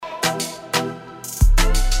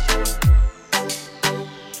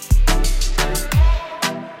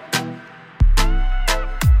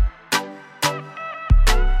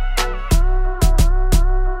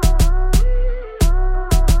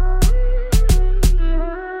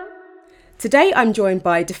Today I'm joined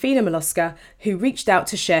by Dafina Maloska, who reached out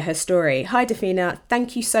to share her story. Hi Dafina,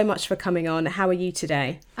 thank you so much for coming on. How are you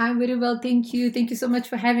today? I'm very well, thank you. Thank you so much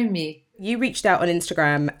for having me. You reached out on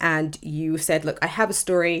Instagram and you said, look, I have a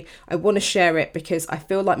story. I want to share it because I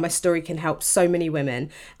feel like my story can help so many women.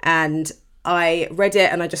 And I read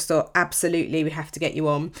it and I just thought, absolutely, we have to get you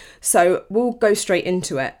on. So we'll go straight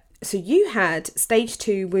into it. So you had stage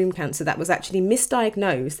 2 womb cancer that was actually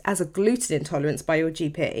misdiagnosed as a gluten intolerance by your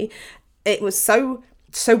GP. It was so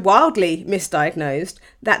wildly misdiagnosed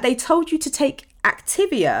that they told you to take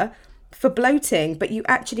Activia for bloating, but you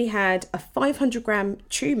actually had a 500-gram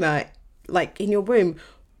tumor in your womb.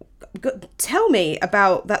 Tell me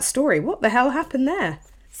about that story. What the hell happened there?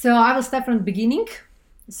 So I will start from the beginning.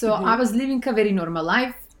 So I was living a very normal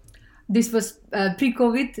life. This was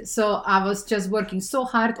pre-COVID, so I was just working so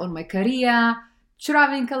hard on my career,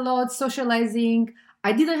 traveling a lot, socializing.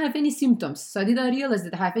 I didn't have any symptoms, so I didn't realize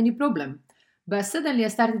that I have any problem. But suddenly I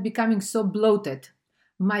started becoming so bloated.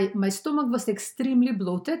 My stomach was extremely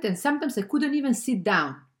bloated and sometimes I couldn't even sit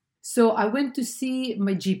down. So I went to see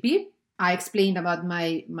my GP. I explained about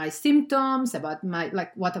my symptoms, about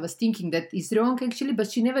what I was thinking that is wrong actually,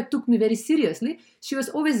 but she never took me very seriously. She was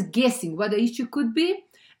always guessing what the issue could be.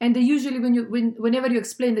 And they usually, whenever you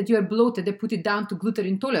explain that you are bloated, they put it down to gluten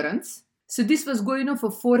intolerance. So this was going on for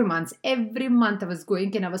 4 months. Every month I was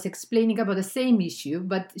going and I was explaining about the same issue,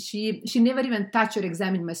 but she never even touched or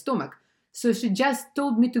examined my stomach. So she just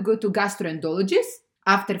told me to go to gastroenterologist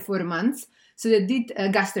after 4 months. So they did a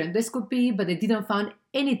gastroendoscopy, but they didn't find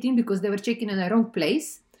anything because they were checking in the wrong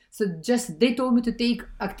place. So they told me to take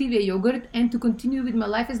Activia yogurt and to continue with my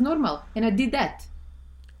life as normal. And I did that.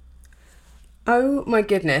 Oh my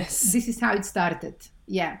goodness. This is how it started.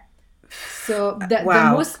 Yeah. So the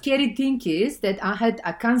Wow. most scary thing is that I had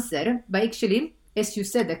a cancer, but actually, as you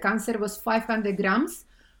said, the cancer was 500 grams.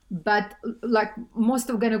 But like most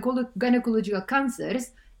of gynecological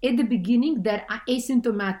cancers, at the beginning, they're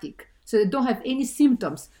asymptomatic. So they don't have any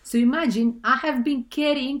symptoms. So imagine I have been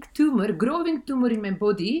carrying growing tumor in my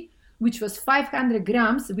body, which was 500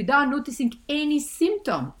 grams without noticing any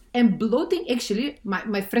symptom. And bloating, actually,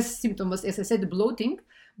 my first symptom was, as I said, bloating.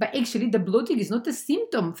 But actually, the bloating is not a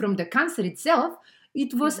symptom from the cancer itself.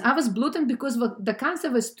 I was bloating because the cancer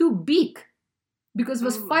was too big. Because it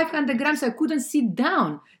was 500 grams, so I couldn't sit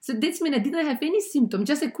down. So that means I didn't have any symptom.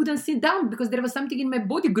 Just I couldn't sit down because there was something in my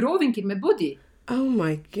body, growing in my body. Oh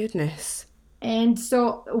my goodness. And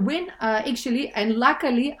so luckily,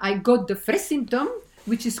 I got the first symptom,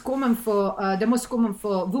 which is the most common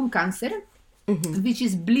for womb cancer, which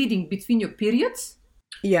is bleeding between your periods.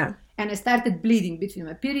 Yeah. And I started bleeding between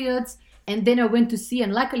my periods. And then I went to see,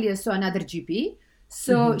 and luckily I saw another GP.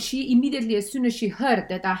 So she immediately, as soon as she heard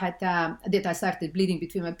that I started bleeding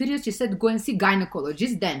between my periods, she said, go and see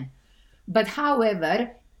gynecologist then. But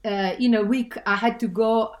however, in a week I had to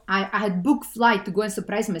go, I had booked flight to go and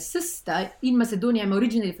surprise my sister in Macedonia. I'm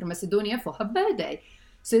originally from Macedonia, for her birthday.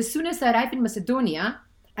 So as soon as I arrived in Macedonia,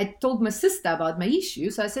 I told my sister about my issue.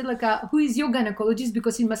 So I said, who is your gynecologist?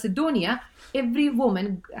 Because in Macedonia, every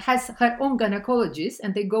woman has her own gynecologist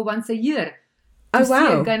and they go once a year to see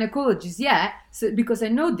a gynecologist. Yeah. So because I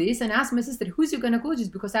know this, and I asked my sister, who's your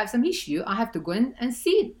gynecologist? Because I have some issue. I have to go and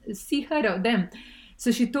see her or them.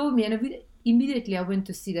 So she told me, and immediately I went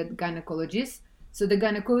to see that gynecologist. So the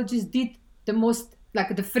gynecologist did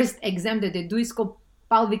the first exam that they do is called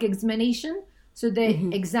pelvic examination. So they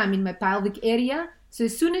examined my pelvic area. So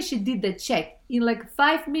as soon as she did the check, in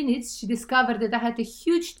 5 minutes, she discovered that I had a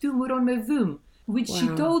huge tumor on my womb, which she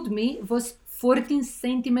told me was 14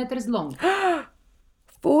 centimeters long.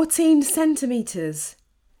 14 centimeters.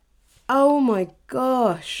 Oh my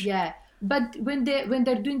gosh. Yeah. But when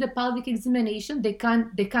they're doing the pelvic examination, they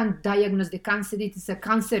can't diagnose the cancer. It is a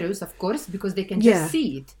cancerous, of course, because they can just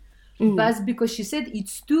see it. But because she said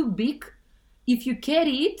it's too big, if you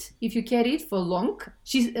carry it for long,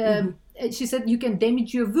 she said you can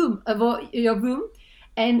damage your womb,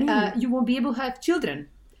 and you won't be able to have children.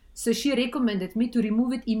 So she recommended me to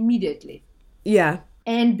remove it immediately. Yeah.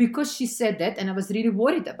 And because she said that, and I was really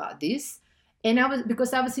worried about this,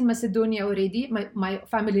 because I was in Macedonia already, my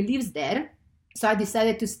family lives there, so I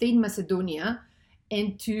decided to stay in Macedonia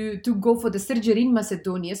and to go for the surgery in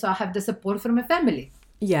Macedonia, so I have the support from my family.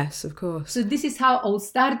 Yes, of course. So this is how all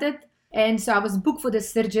started, and so I was booked for the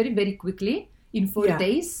surgery very quickly in 4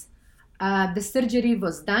 days. The surgery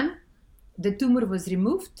was done, the tumor was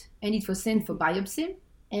removed, and it was sent for biopsy.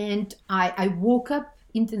 And I woke up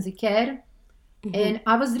intensive care. And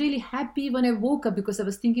I was really happy when I woke up because I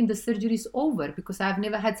was thinking the surgery is over because I've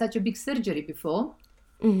never had such a big surgery before.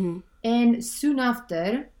 And soon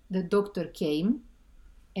after, the doctor came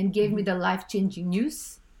and gave me the life-changing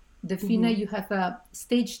news. Davina, you have a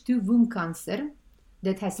stage 2 womb cancer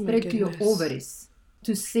that has spread to your ovaries.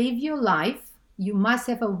 To save your life, you must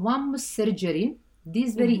have a 1 month surgery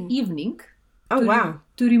this very evening. To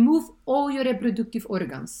remove all your reproductive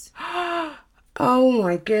organs. Oh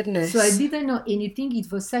my goodness. So I didn't know anything.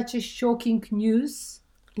 It was such a shocking news.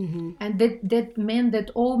 And that meant that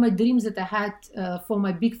all my dreams that I had for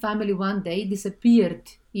my big family one day disappeared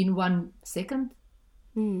in 1 second.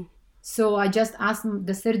 So I just asked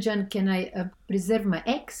the surgeon, can I preserve my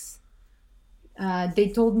eggs? They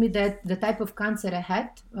told me that the type of cancer I had,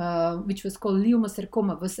 which was called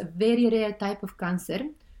leiomyosarcoma, was a very rare type of cancer,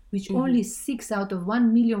 which only 6 out of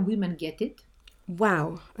 1 million women get it.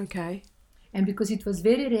 Wow, okay. And because it was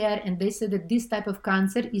very rare, and they said that this type of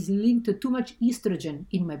cancer is linked to too much estrogen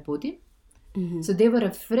in my body. So they were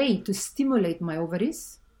afraid to stimulate my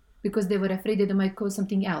ovaries because they were afraid that it might cause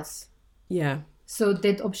something else. Yeah. So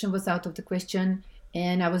that option was out of the question.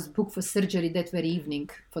 And I was booked for surgery that very evening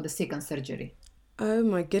for the second surgery. Oh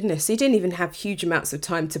my goodness. You didn't even have huge amounts of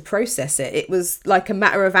time to process it. It was like a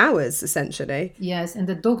matter of hours, essentially. Yes. And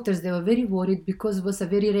the doctors, they were very worried because it was a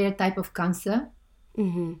very rare type of cancer.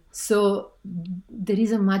 So there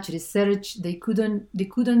isn't much research. They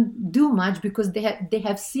couldn't do much because they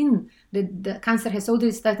have seen that the cancer has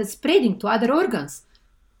already started spreading to other organs.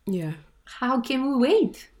 Yeah. How can we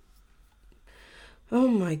wait? Oh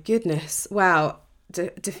my goodness. Wow.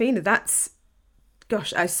 Davina, that's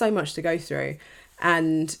so much to go through.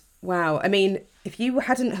 And wow, I mean, if you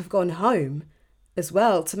hadn't have gone home as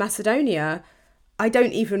well to Macedonia, I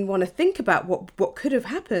don't even want to think about what could have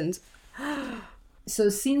happened. So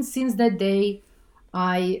since that day,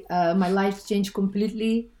 my life changed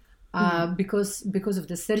completely because of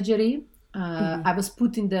the surgery. I was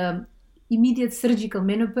put in the immediate surgical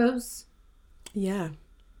menopause. Yeah.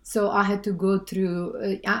 So I had to go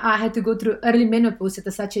through early menopause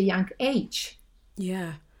at such a young age.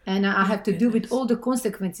 Yeah. And I have to deal with all the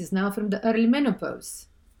consequences now from the early menopause.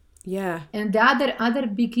 Yeah. And the other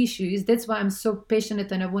big issue is, that's why I'm so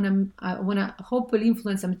passionate, and I wanna hopefully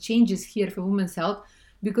influence some changes here for women's health,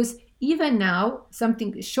 because even now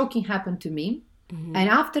something shocking happened to me, and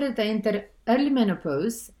after that I entered early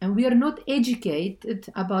menopause, and we are not educated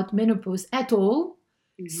about menopause at all.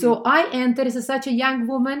 So I entered as such a young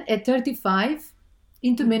woman at 35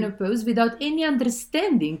 into menopause without any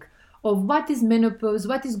understanding of what is menopause,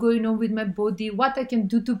 what is going on with my body, what I can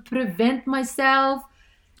do to prevent myself.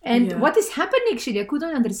 And what is happening, actually, I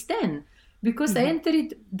couldn't understand, because I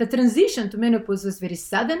entered the transition to menopause was very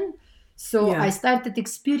sudden. So I started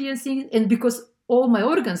experiencing, and because all my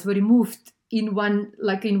organs were removed in one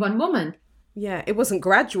moment. Yeah, it wasn't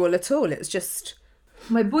gradual at all. It's just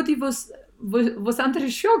my body was under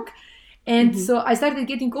shock, and so I started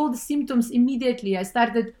getting all the symptoms immediately. I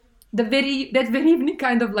started that very evening,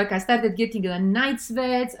 kind of like I started getting the night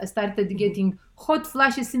sweats. I started getting hot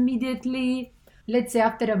flashes immediately. Let's say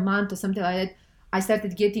after a month or something like that, I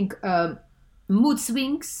started getting mood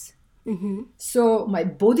swings. So my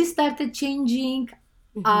body started changing,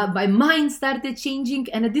 my mind started changing,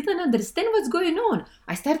 and I didn't understand what's going on.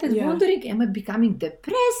 I started wondering, am I becoming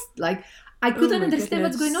depressed? Like, I couldn't understand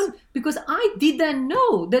what's going on because I didn't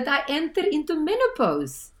know that I entered into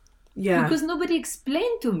menopause. Yeah. Because nobody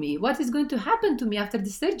explained to me what is going to happen to me after the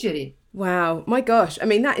surgery. Wow, my gosh! I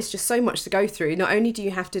mean, that is just so much to go through. Not only do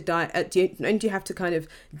you have to kind of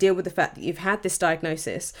deal with the fact that you've had this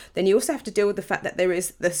diagnosis, then you also have to deal with the fact that there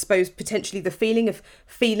is, I suppose, potentially the feeling of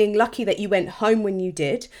feeling lucky that you went home when you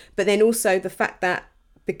did, but then also the fact that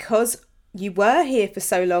because you were here for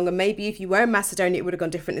so long, and maybe if you were in Macedonia, it would have gone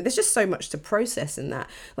differently. There's just so much to process in that,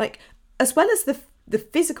 like as well as the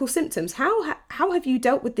physical symptoms. How have you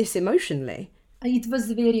dealt with this emotionally? It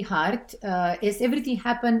was very hard, as everything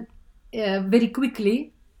happened very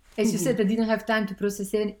quickly. As you said, I didn't have time to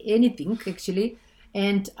process anything, actually.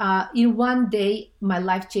 And in one day, my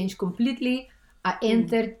life changed completely. I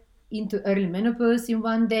entered into early menopause in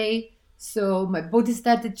one day. So my body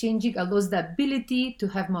started changing. I lost the ability to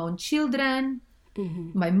have my own children.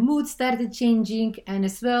 My mood started changing. And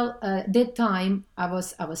as well, that time, I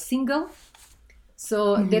was single.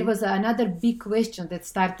 So there was another big question that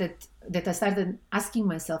I started asking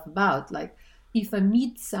myself about, like, if I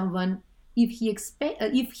meet someone, if he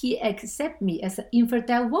accept me as an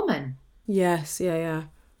infertile woman. Yes, yeah.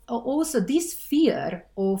 Also, this fear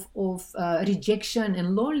of rejection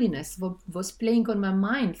and loneliness was playing on my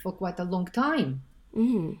mind for quite a long time.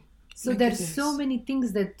 So there's so many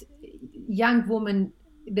things that young woman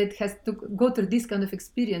that has to go through this kind of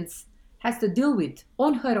experience has to deal with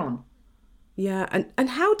on her own. Yeah, and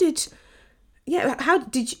how did Yeah, how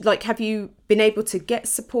did you, like, have you been able to get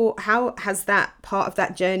support? How has that part of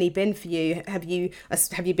that journey been for you? Have you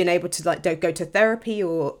been able to like go to therapy,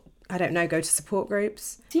 or I don't know, go to support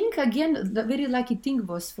groups? I think again, the very lucky thing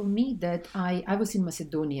was for me that I was in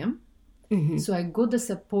Macedonia. So I got the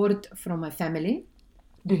support from my family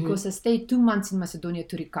because I stayed 2 months in Macedonia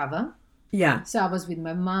to recover. Yeah. So I was with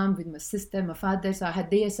my mom, with my sister, my father. So I had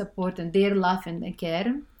their support and their love and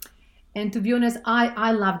care. And to be honest,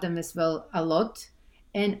 I loved them as well a lot.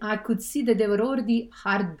 And I could see that they were already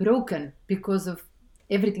heartbroken because of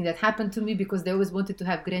everything that happened to me, because they always wanted to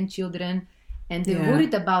have grandchildren. And they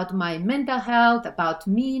worried about my mental health, about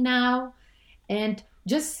me now. And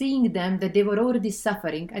just seeing them, that they were already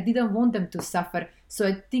suffering, I didn't want them to suffer. So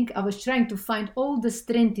I think I was trying to find all the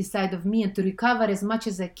strength inside of me and to recover as much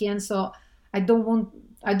as I can. So I don't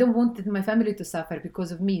want my family to suffer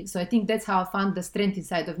because of me. So I think that's how I found the strength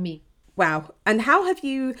inside of me. Wow. And how have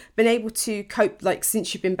you been able to cope, like,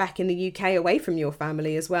 since you've been back in the UK away from your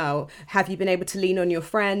family as well? Have you been able to lean on your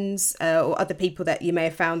friends or other people that you may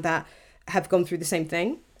have found that have gone through the same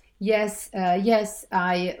thing? Yes.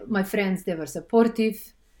 My friends, they were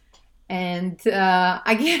supportive. And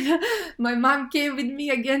again, my mom came with me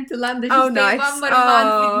again to London. She stayed nice. 1 more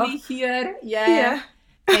month with me here. Yeah.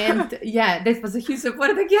 And yeah, that was a huge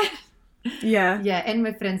support again. Yeah. Yeah, and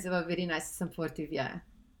my friends were very nice and supportive, yeah.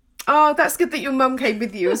 Oh, that's good that your mum came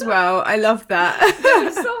with you as well. I love that. They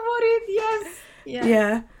were so worried, yes.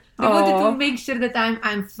 Yeah. They wanted to make sure that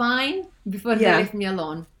I'm fine before they left me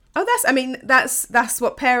alone. Oh, that's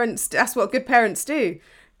what good parents do.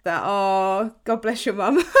 That, oh, God bless your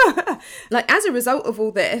mum. Like, as a result of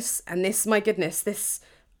all this, and this, my goodness, this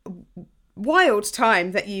wild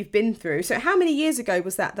time that you've been through. So how many years ago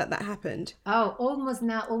was that happened? Oh,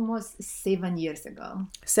 almost 7 years ago.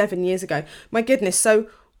 7 years ago. My goodness. So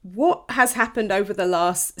what has happened over the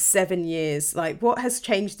last 7 years? Like, what has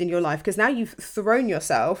changed in your life? Because now you've thrown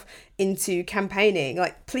yourself into campaigning.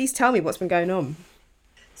 Like, please tell me what's been going on.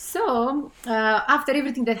 So after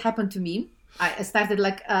everything that happened to me, I started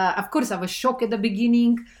of course, I was shocked at the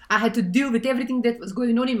beginning. I had to deal with everything that was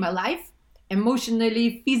going on in my life,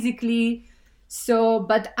 emotionally, physically. So,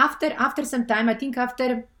 but after some time, I think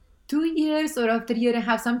after 2 years or after a year and a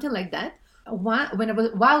half, something like that,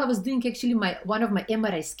 while I was doing actually one of my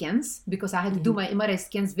MRI scans, because I had to do my MRI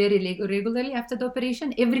scans very regularly after the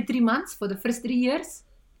operation, every 3 months for the first 3 years.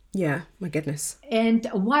 Yeah, my goodness. And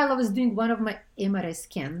while I was doing one of my MRI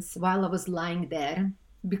scans, while I was lying there,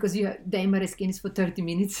 because the MRI scan is for 30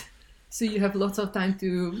 minutes, so you have lots of time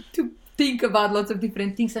to think about lots of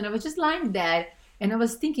different things. And I was just lying there, and I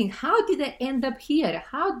was thinking, how did I end up here?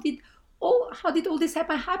 How did all this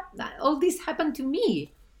happen? All this happened to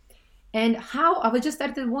me, and how I was just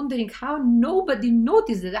started wondering how nobody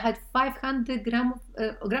noticed that I had 500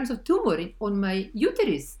 grams of tumor on my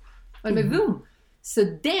uterus, on my womb.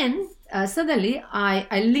 So then suddenly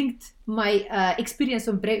I linked my experience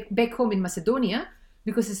back home in Macedonia,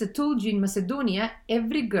 because as I told you, in Macedonia,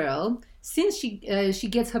 every girl, since she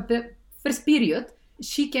gets her first period,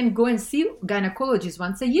 she can go and see gynecologists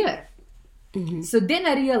once a year. So then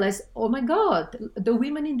I realized, oh my God, the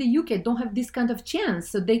women in the UK don't have this kind of chance.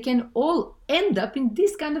 So they can all end up in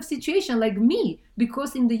this kind of situation like me,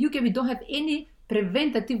 because in the UK we don't have any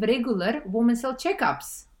preventative regular women's health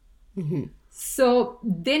checkups. So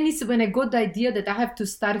then is when I got the idea that I have to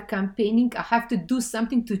start campaigning. I have to do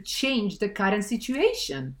something to change the current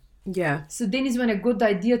situation. Yeah. So then is when I got the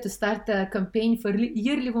idea to start a campaign for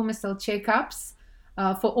yearly women's health checkups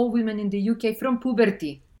for all women in the UK from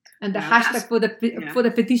puberty. And the hashtag for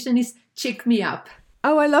the petition is Check Me Up.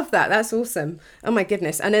 Oh, I love that. That's awesome. Oh my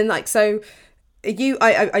goodness. And then I saw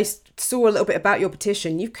a little bit about your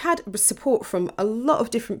petition. You've had support from a lot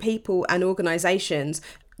of different people and organisations.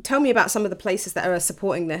 Tell me about some of the places that are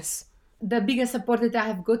supporting this. The biggest support that I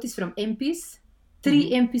have got is from MPs.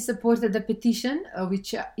 3 MPs supported the petition,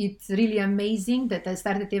 which it's really amazing that I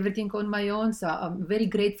started everything on my own. So I'm very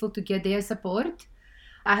grateful to get their support.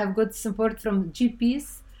 I have got support from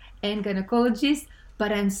GPs and gynecologists,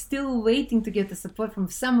 but I'm still waiting to get the support from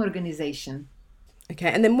some organization. Okay,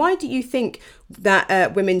 and then why do you think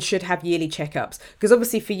that women should have yearly checkups? Because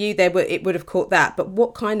obviously for you, it would have caught that, but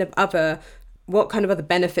what kind of other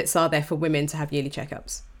benefits are there for women to have yearly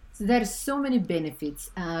checkups? So there are so many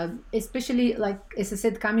benefits, especially, like, as I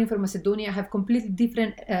said, coming from Macedonia, I have completely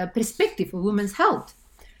different perspective of women's health.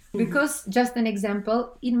 Because, just an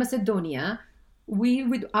example, in Macedonia, we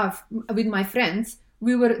with my friends,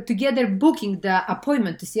 we were together booking the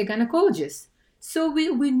appointment to see a gynecologist. So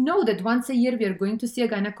we know that once a year we are going to see a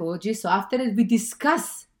gynecologist. So after it, we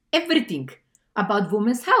discuss everything about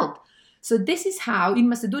women's health. So this is how in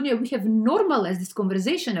Macedonia we have normalized this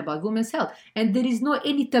conversation about women's health, and there is no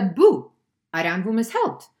any taboo around women's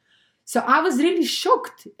health. So I was really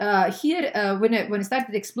shocked here when I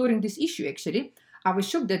started exploring this issue. Actually, I was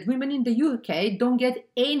shocked that women in the UK don't get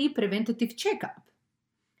any preventative checkup,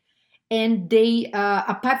 and they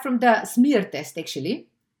apart from the smear test actually.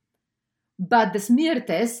 But the smear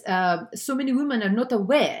test, so many women are not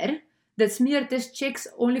aware that smear test checks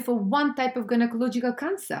only for one type of gynecological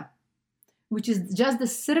cancer, which is just the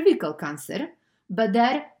cervical cancer, but there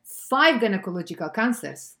are 5 gynecological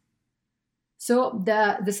cancers. So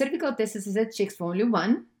the cervical test, as I said, checks for only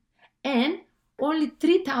one, and only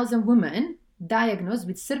 3,000 women diagnosed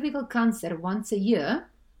with cervical cancer once a year,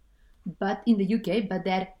 but in the UK, but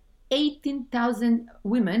there are 18,000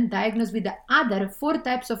 women diagnosed with the other 4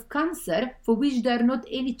 types of cancer for which there are not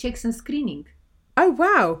any checks and screening. Oh,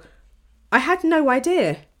 wow. I had no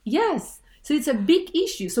idea. Yes. So it's a big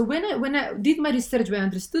issue. So when I did my research, when I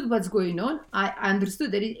understood what's going on, I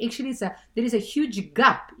understood that there is a huge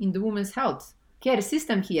gap in the women's health care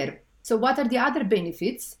system here. So what are the other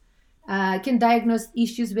benefits? Can diagnose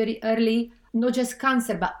issues very early, not just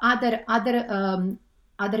cancer, but other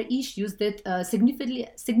issues that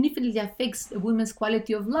significantly affects a women's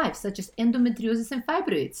quality of life, such as endometriosis and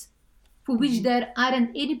fibroids, for which there aren't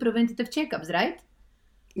any preventative checkups, right?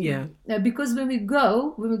 Yeah. Because when we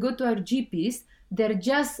go to our GPs, they're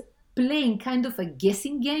just playing kind of a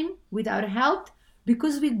guessing game with our health,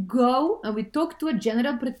 because we go and we talk to a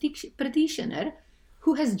general practitioner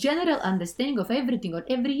who has general understanding of everything or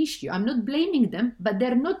every issue. I'm not blaming them, but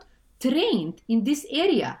they're not trained in this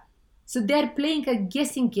area. So they're playing a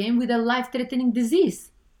guessing game with a life-threatening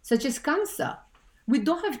disease, such as cancer. We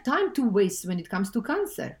don't have time to waste when it comes to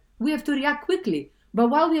cancer. We have to react quickly. But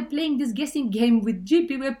while we are playing this guessing game with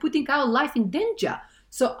GP, we are putting our life in danger.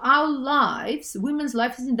 So our lives, women's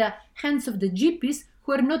lives, is in the hands of the GPs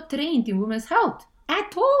who are not trained in women's health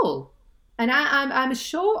at all. And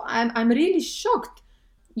I'm really shocked,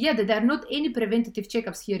 that there are not any preventative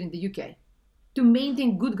checkups here in the UK to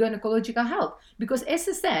maintain good gynecological health. Because as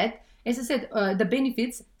I said, the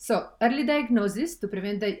benefits, so early diagnosis to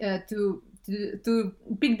prevent to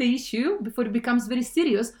pick the issue before it becomes very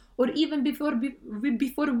serious, or even before we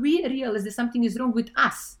realize that something is wrong with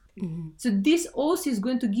us. Mm-hmm. So this also is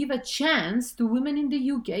going to give a chance to women in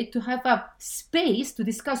the UK to have a space to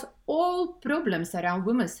discuss all problems around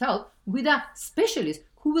women's health with a specialist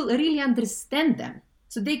who will really understand them.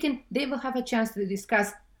 So they will have a chance to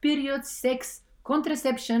discuss periods, sex,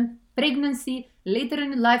 contraception, pregnancy, later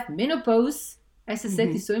in life, menopause, as I said,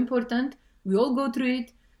 is so important. We all go through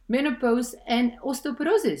it, menopause and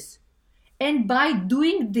osteoporosis. And by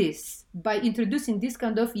doing this, by introducing this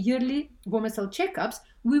kind of yearly women's health checkups,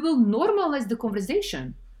 we will normalize the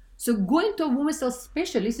conversation. So going to a women's health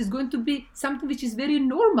specialist is going to be something which is very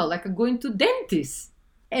normal, like going to dentist.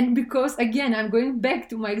 And because, again, I'm going back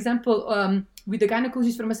to my example with the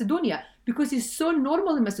gynecologist from Macedonia, because it's so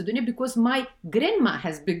normal in Macedonia, because my grandma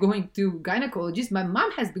has been going to gynecologists, my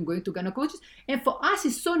mom has been going to gynecologists, and for us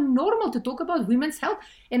it's so normal to talk about women's health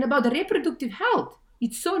and about the reproductive health.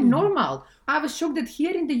 It's so normal. I was shocked that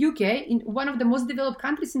here in the UK, in one of the most developed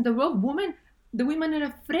countries in the world, the women are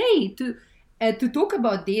afraid to talk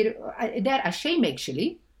about they're ashamed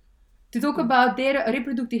actually, to talk about their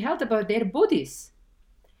reproductive health, about their bodies.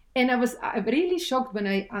 And I was really shocked when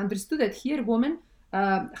I understood that here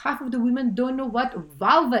half of the women don't know what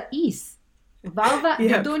vulva is.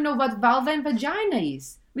 They don't know what vulva and vagina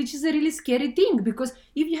is, which is a really scary thing, because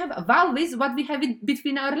if you have a vulva, is what we have it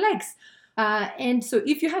between our legs. And so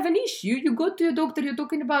if you have an issue, you go to your doctor, you're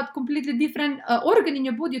talking about completely different organ in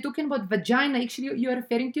your body, you're talking about vagina, actually you're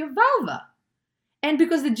referring to your vulva. And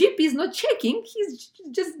because the GP is not checking,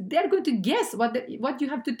 they're going to guess what you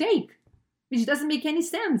have to take, which doesn't make any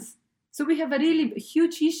sense. So we have a really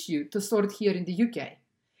huge issue to sort here in the UK.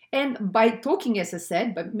 And by talking, as I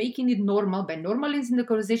said, by making it normal, by normalizing the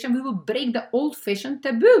conversation, we will break the old-fashioned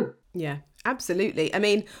taboo. Yeah, absolutely. I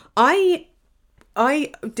mean, I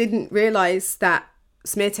didn't realise that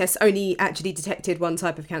smear tests only actually detected one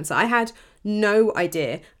type of cancer. I had no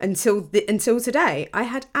idea until today. I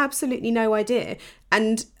had absolutely no idea.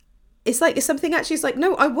 And it's something actually, it's like,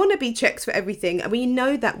 no, I want to be checked for everything. And we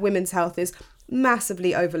know that women's health is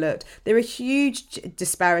massively overlooked. There are huge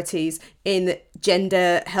disparities in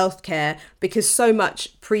gender healthcare because so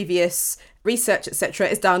much previous research, etc.,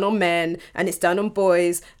 is done on men and it's done on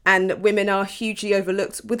boys, and women are hugely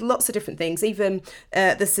overlooked with lots of different things. Even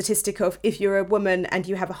the statistic of if you're a woman and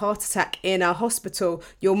you have a heart attack in a hospital,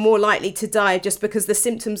 you're more likely to die just because the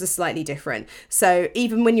symptoms are slightly different. So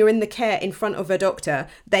even when you're in the care in front of a doctor,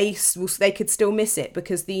 they could still miss it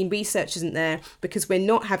because the research isn't there, because we're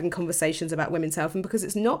not having conversations about women's health, and because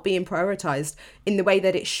it's not being prioritized in the way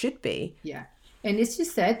that it should be. Yeah. And as you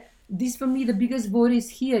said, this for me, the biggest worries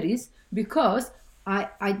here is because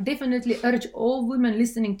I definitely urge all women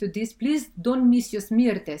listening to this, please don't miss your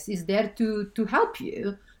smear test. It's there to help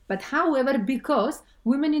you. But however, because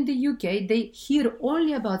women in the UK, they hear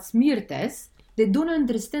only about smear tests, they don't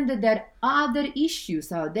understand that there are other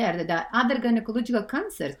issues out there, that there are other gynecological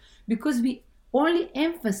cancers, because we only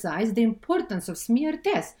emphasize the importance of smear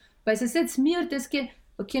tests. But as I said, smear tests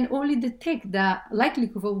can only detect the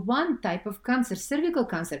likelihood of one type of cancer, cervical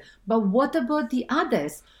cancer. But what about the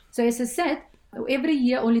others? So as I said, every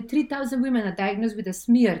year only 3,000 women are diagnosed with a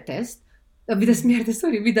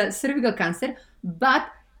cervical cancer,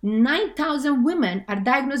 but 9,000 women are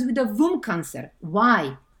diagnosed with a womb cancer.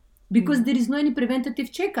 Why? Because there is no any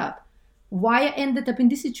preventative checkup. Why I ended up in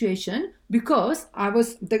this situation? Because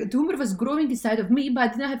the tumor was growing inside of me, but I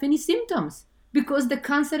didn't have any symptoms. Because the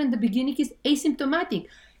cancer in the beginning is asymptomatic.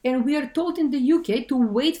 And we are told in the UK to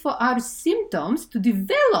wait for our symptoms to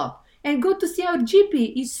develop and go to see our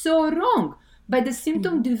GP. Is so wrong. By the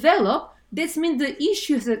symptom develop, that means the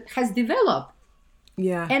issue has developed.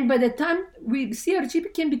 Yeah. And by the time we see our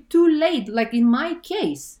GP, can be too late, like in my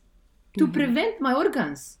case, to prevent my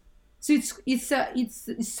organs. So it's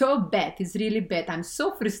so bad. It's really bad. I'm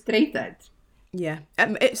so frustrated. Yeah,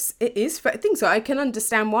 it is. I think so. I can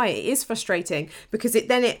understand why it is frustrating, because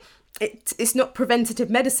it's not preventative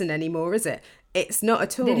medicine anymore, is it? It's not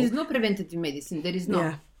at all. There is no preventative medicine. There is no.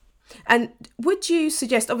 Yeah. And would you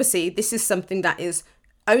suggest? Obviously, this is something that it's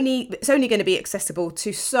only going to be accessible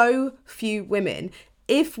to so few women.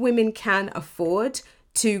 If women can afford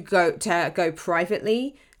to go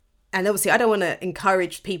privately. And obviously, I don't want to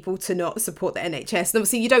encourage people to not support the NHS. And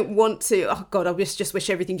obviously, you don't want to, oh God, I just wish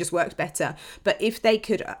everything just worked better. But if they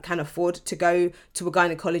can afford to go to a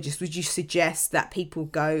gynecologist, would you suggest that people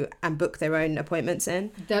go and book their own appointments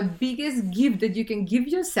in? The biggest gift that you can give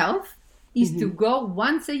yourself is to go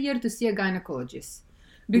once a year to see a gynecologist.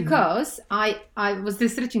 Because I was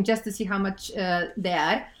researching just to see how much they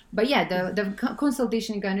are. But yeah, the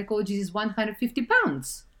consultation in gynecology is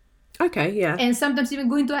 £150. Okay, yeah. And sometimes even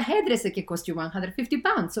going to a hairdresser can cost you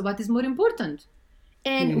 £150. So what is more important?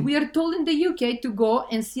 And we are told in the UK to go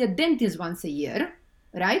and see a dentist once a year,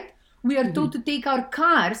 right? We are told to take our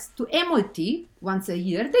cars to MOT once a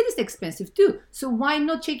year. That is expensive too. So why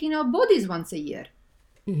not checking our bodies once a year?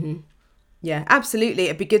 Yeah, absolutely.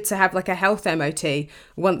 It'd be good to have like a health MOT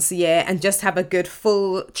once a year and just have a good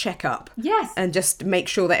full checkup. Yes. And just make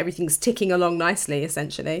sure that everything's ticking along nicely,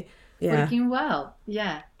 essentially. Yeah. Working well.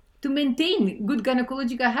 Yeah. To maintain good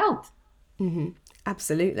gynecological health.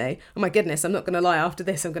 Absolutely. Oh my goodness, I'm not going to lie. After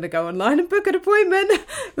this, I'm going to go online and book an appointment.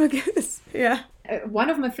 My goodness. Yeah.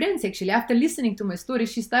 One of my friends, actually, after listening to my story,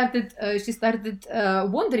 she started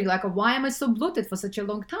wondering, like, why am I so bloated for such a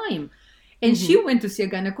long time? And she went to see a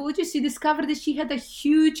gynecologist. She discovered that she had a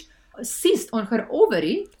huge cyst on her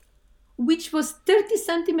ovary, which was 30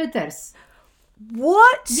 centimeters.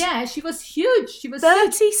 What? Yeah, she was huge. She was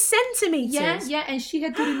 30 centimeters. Yeah, and she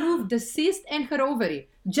had to remove the cyst and her ovary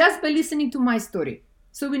just by listening to my story.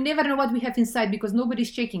 So we never know what we have inside because nobody's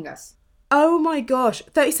checking us. Oh my gosh,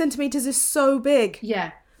 30 centimeters is so big.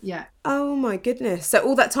 Yeah. Oh my goodness. So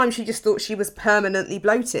all that time she just thought she was permanently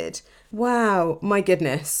bloated. Wow, my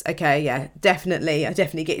goodness. Okay, yeah, definitely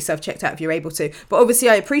get yourself checked out if you're able to. But obviously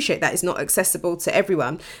I appreciate that it's not accessible to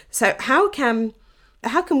everyone. So how can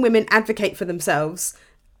women advocate for themselves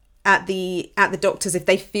at the doctors if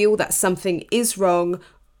they feel that something is wrong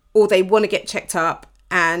or they want to get checked up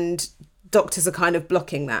and doctors are kind of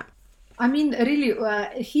blocking that? I mean, really,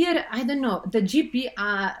 here, I don't know, the GP,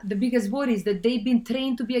 the biggest worry is that they've been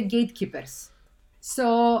trained to be gatekeepers.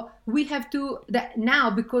 So we have to,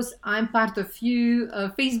 now, because I'm part of few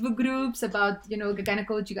Facebook groups about,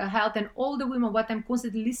 gynecological health, and all the women, what I'm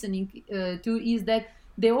constantly listening to is that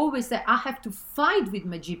they always say, I have to fight with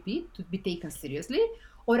my GP to be taken seriously,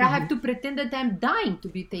 or I have to pretend that I'm dying to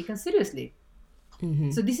be taken seriously.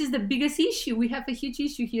 So this is the biggest issue. We have a huge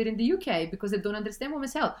issue here in the UK because they don't understand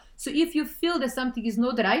women's health. So if you feel that something is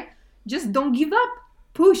not right, just don't give up.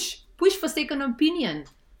 Push for second opinion.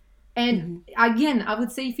 And again, I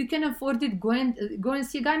would say if you can afford it, go and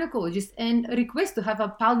see a gynecologist and request to have a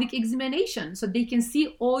pelvic examination so they can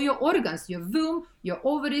see all your organs, your womb, your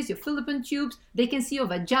ovaries, your fallopian tubes. They can see your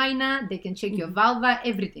vagina, they can check your vulva,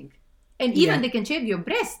 everything. And even they can check your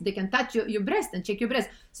breast. They can touch your breast and check your breast.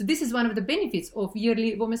 So this is one of the benefits of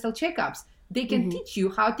yearly womenstrual checkups. They can teach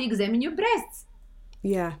you how to examine your breasts.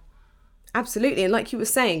 Yeah. Absolutely. And like you were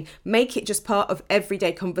saying, make it just part of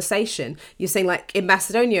everyday conversation. You're saying like in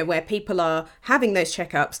Macedonia where people are having those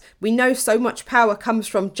checkups, we know so much power comes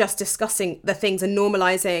from just discussing the things and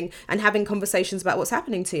normalizing and having conversations about what's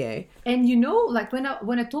happening to you. And you know, like when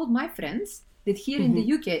I told my friends that here in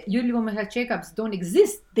the UK, yearly women's health checkups don't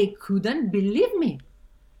exist, they couldn't believe me.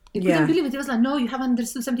 They couldn't believe it. It was like, no, you haven't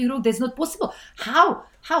understood something wrong. That's not possible. How?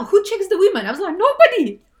 Who checks the women? I was like,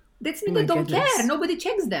 nobody. That's me. They don't care. Nobody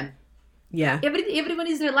checks them. Yeah. Everyone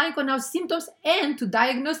is relying on our symptoms and to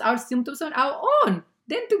diagnose our symptoms on our own,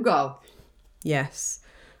 then to go. Yes.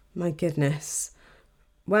 My goodness.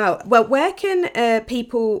 Wow. Well, where can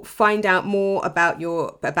people find out more about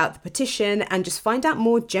the petition and just find out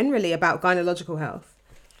more generally about gynecological health?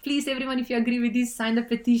 Please, everyone, if you agree with this, sign the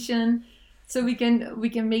petition so we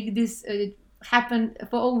can make this happen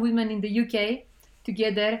for all women in the UK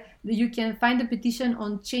together. You can find the petition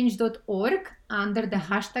on change.org under the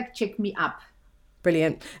hashtag #CheckMeUp.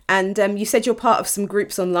 Brilliant. And you said you're part of some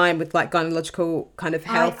groups online with like gynecological kind of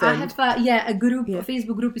health. I have a group, a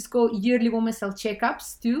Facebook group is called Yearly Women's Health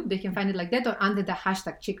Checkups too. They can find it like that or under the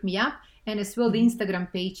hashtag #CheckMeUp. And as well, the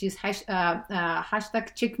Instagram page is hashtag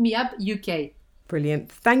 #CheckMeUpUK.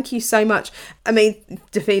 Brilliant. Thank you so much. I mean,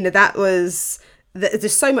 Dafina,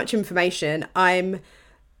 there's so much information. I'm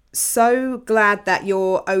so glad that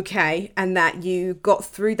you're okay and that you got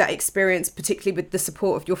through that experience, particularly with the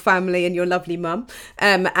support of your family and your lovely mum.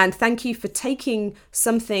 And thank you for taking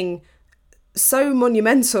something so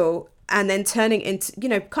monumental and then turning into,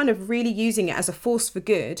 kind of really using it as a force for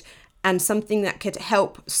good and something that could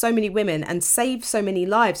help so many women and save so many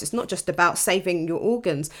lives. It's not just about saving your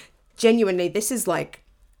organs. Genuinely, this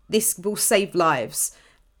will save lives.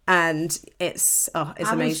 And it's amazing.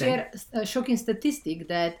 I will share a shocking statistic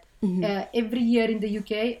that every year in the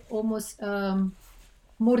UK, almost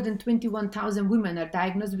more than 21,000 women are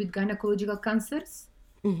diagnosed with gynecological cancers.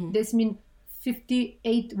 This means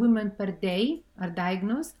 58 women per day are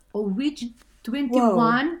diagnosed, of which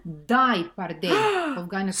 21 die per day of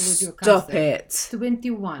gynecological cancer. Stop it.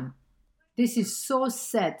 21. This is so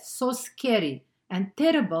sad, so scary and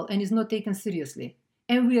terrible, and is not taken seriously.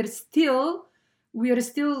 And we are still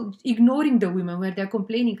ignoring the women where they're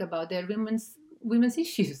complaining about their women's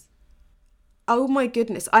issues. Oh my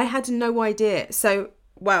goodness, I had no idea. So,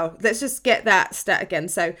 wow, let's just get that stat again.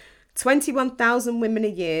 So, 21,000 women a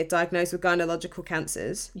year diagnosed with gynecological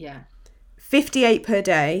cancers. Yeah. 58 per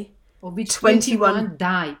day. Of which 21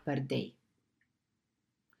 die per day.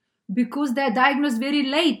 Because they're diagnosed very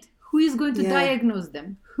late. Who is going to diagnose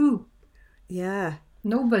them? Who? Yeah.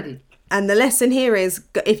 Nobody. And the lesson here is,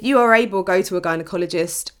 if you are able, go to a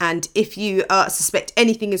gynecologist. And if you suspect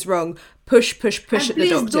anything is wrong, push at the doctors.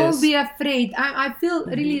 Please don't be afraid. I feel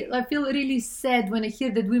really sad when I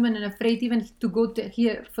hear that women are afraid even to go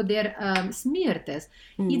here for their smear test.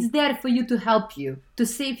 It's there for you to help you, to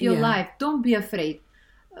save your life. Don't be afraid.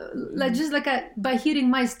 By hearing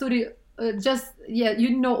my story,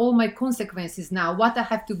 you know all my consequences now, what I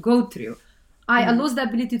have to go through. I lost the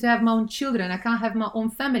ability to have my own children. I can't have my own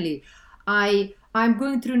family. I'm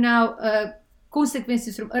going through now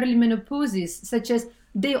consequences from early menopause, such as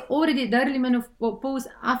the early menopause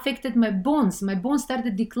affected my bones. My bones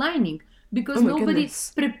started declining because nobody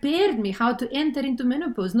prepared me how to enter into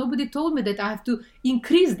menopause. Nobody told me that I have to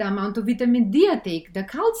increase the amount of vitamin D I take, the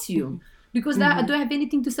calcium. Because I don't have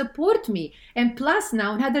anything to support me. And plus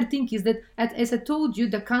now, another thing is that, as I told you,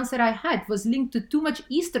 the cancer I had was linked to too much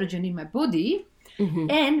estrogen in my body.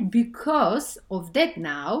 And because of that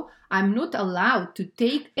now, I'm not allowed to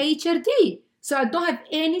take HRT. So I don't have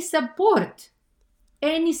any support.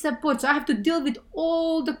 So I have to deal with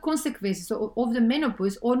all the consequences of the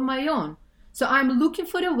menopause on my own. So I'm looking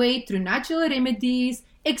for a way through natural remedies,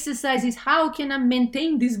 exercises, how can I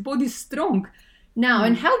maintain this body strong now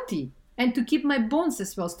and healthy? And to keep my bones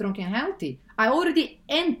as well strong and healthy. I already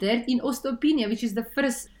entered in osteopenia, which is the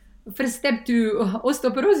first step to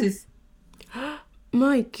osteoporosis.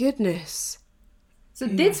 My goodness. So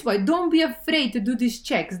that's why don't be afraid to do these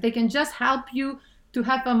checks. They can just help you to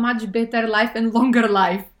have a much better life and longer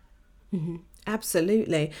life.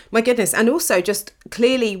 Absolutely. My goodness. And also just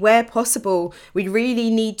clearly where possible, we really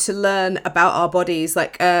need to learn about our bodies.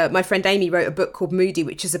 Like my friend Amy wrote a book called Moody,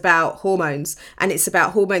 which is about hormones, and it's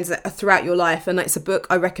about hormones that are throughout your life. And it's a book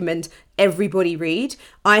I recommend everybody read.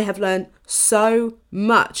 I have learned so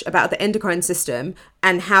much about the endocrine system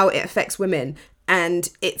and how it affects women. And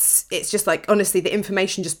it's just like, honestly, the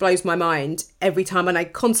information just blows my mind every time. And I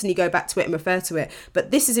constantly go back to it and refer to it.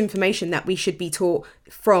 But this is information that we should be taught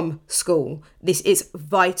from school. This is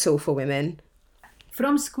vital for women.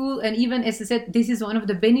 From school, and even, as I said, this is one of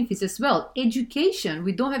the benefits as well. Education.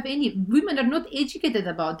 We don't have any, women are not educated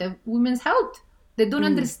about the women's health. They don't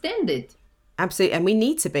understand it. Absolutely. And we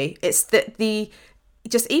need to be. It's the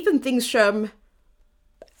just even things from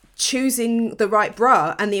choosing the right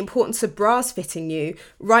bra and the importance of bras fitting you,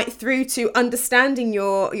 right through to understanding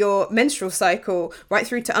your menstrual cycle, right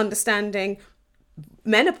through to understanding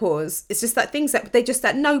menopause. It's just that things that they just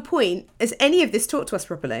at no point is any of this taught to us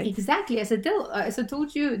properly. Exactly. As I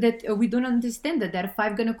told you that we don't understand that there are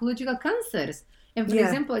 5 gynecological cancers. And for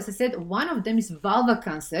example, as I said, one of them is vulva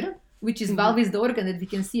cancer, which is vulva is the organ that we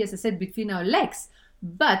can see, as I said, between our legs.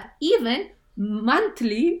 But even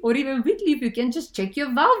monthly or even weekly, you can just check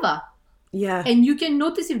your vulva. Yeah. And you can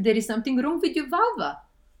notice if there is something wrong with your vulva.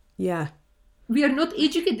 Yeah. We are not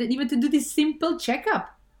educated even to do this simple checkup.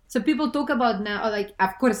 So people talk about now, like,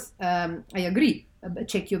 of course, I agree,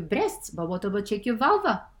 check your breasts, but what about check your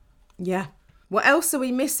vulva? Yeah. What else are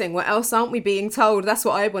we missing? What else aren't we being told? That's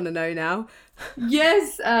what I want to know now.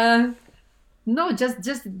 Yes. No, just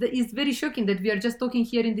it's very shocking that we are just talking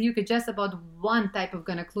here in the UK just about one type of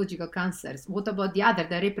gynecological cancers. What about the other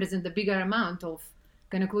that represent the bigger amount of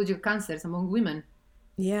gynecological cancers among women?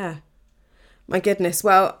 Yeah. My goodness.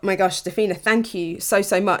 Well, my gosh, Dafina, thank you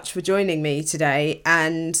so much for joining me today.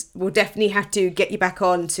 And we'll definitely have to get you back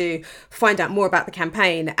on to find out more about the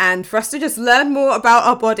campaign and for us to just learn more about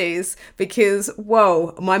our bodies because,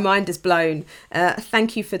 whoa, my mind is blown.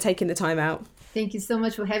 Thank you for taking the time out. Thank you so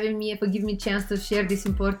much for having me and for giving me a chance to share this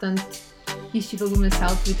important issue for women's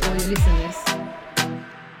health with all your listeners.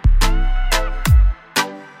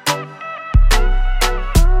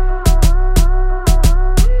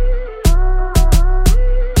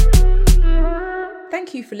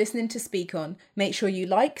 Thank you for listening to Speak On. Make sure you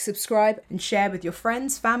like, subscribe, and share with your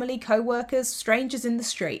friends, family, co-workers, strangers in the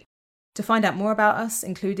street. To find out more about us,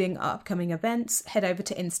 including our upcoming events, head over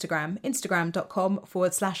to Instagram,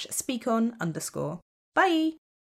 instagram.com/speakon_. Bye!